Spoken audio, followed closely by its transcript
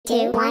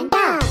2, 1,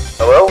 go!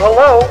 Hello,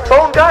 hello,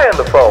 phone guy on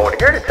the phone.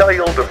 Here to tell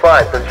you a little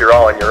define since you're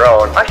all on your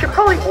own. I should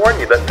probably warn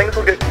you that things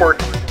will get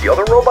quirky. The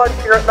other robots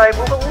here at night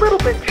move a little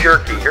bit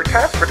jerky. Your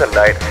task for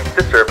tonight is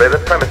to survey the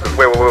premises.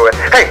 Wait.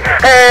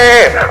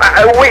 Hey!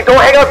 Wait, don't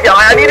hang up, y'all.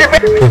 I need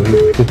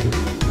it.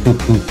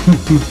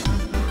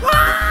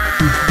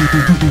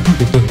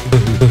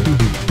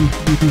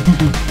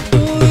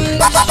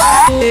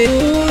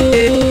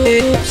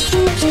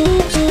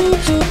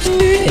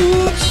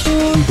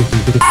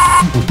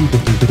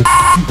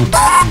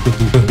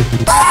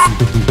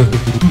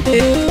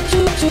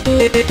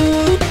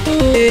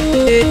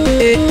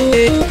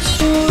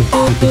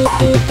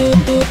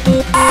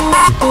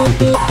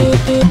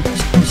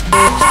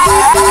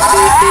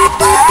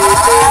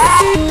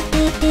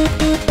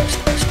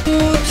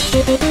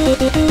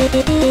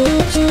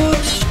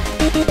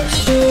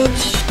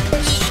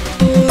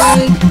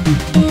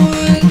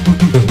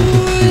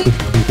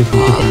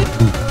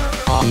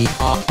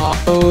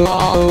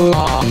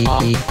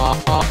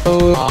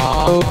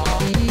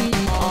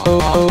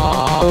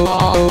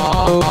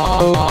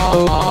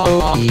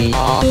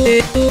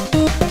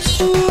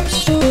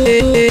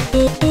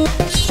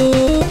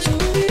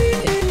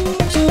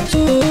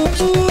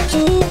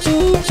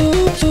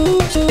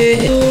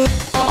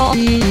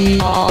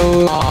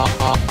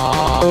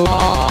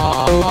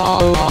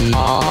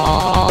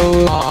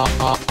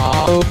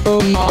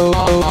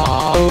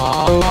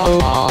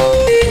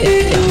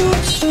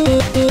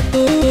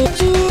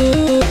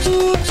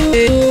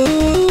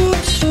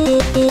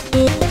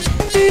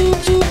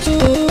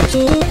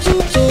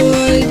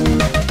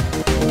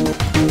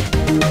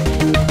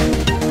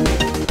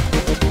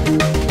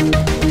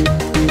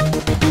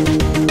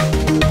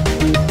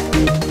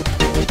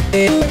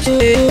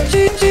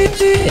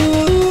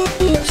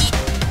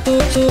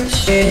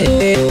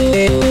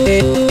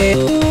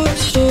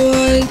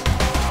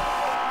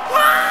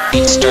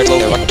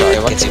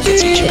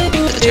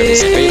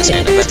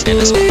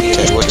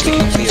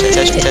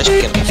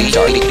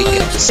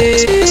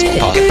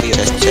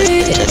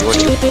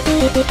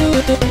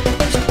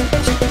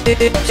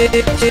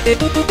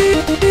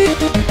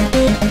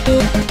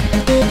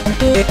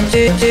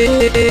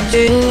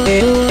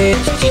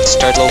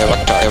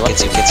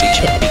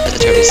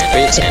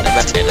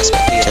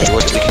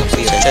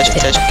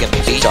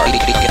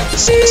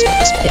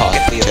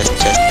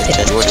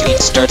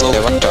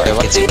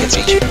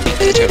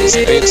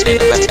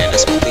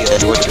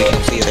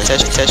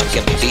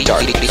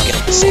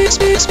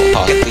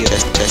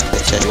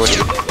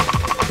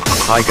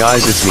 Hi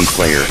guys, it's me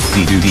Player.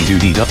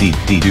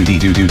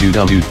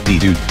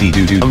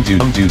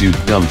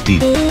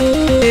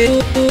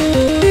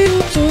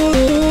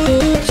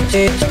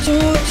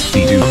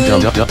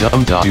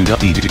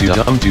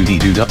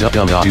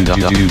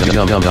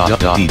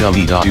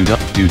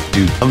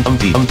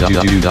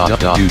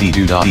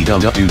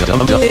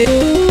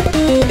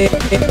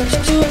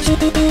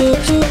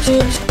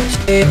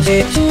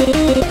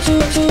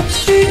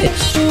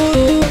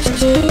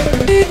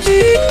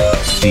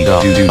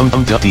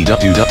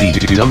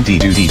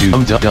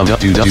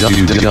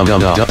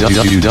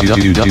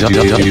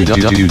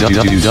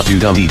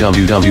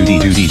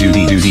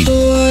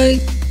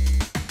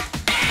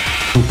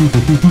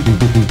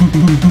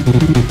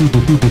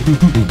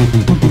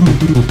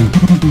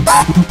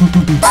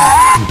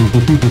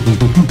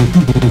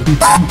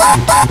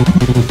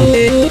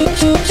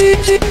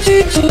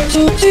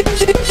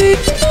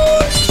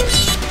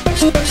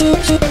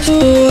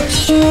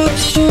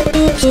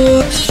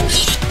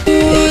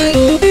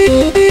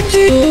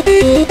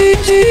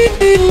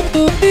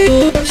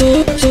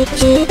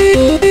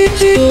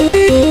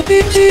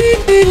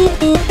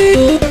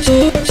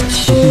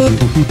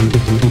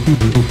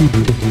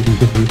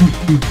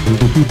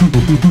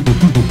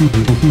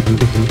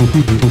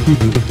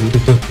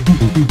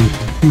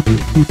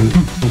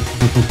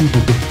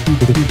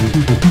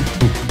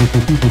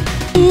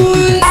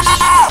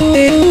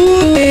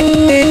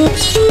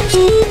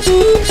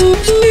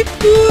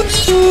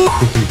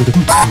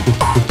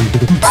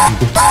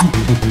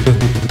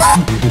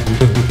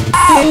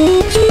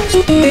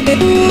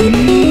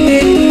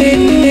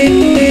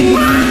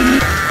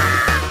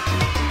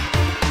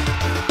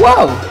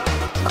 Whoa!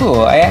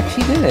 Cool, I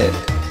actually did it.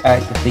 I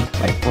had to thank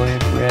my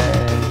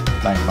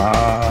boyfriend, my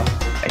mom,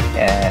 my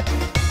dad.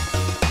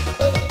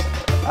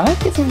 I'll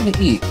get something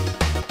to eat.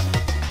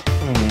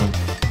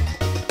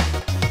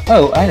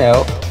 Oh, I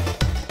know.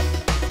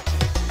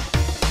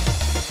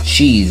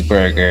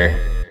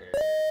 Cheeseburger.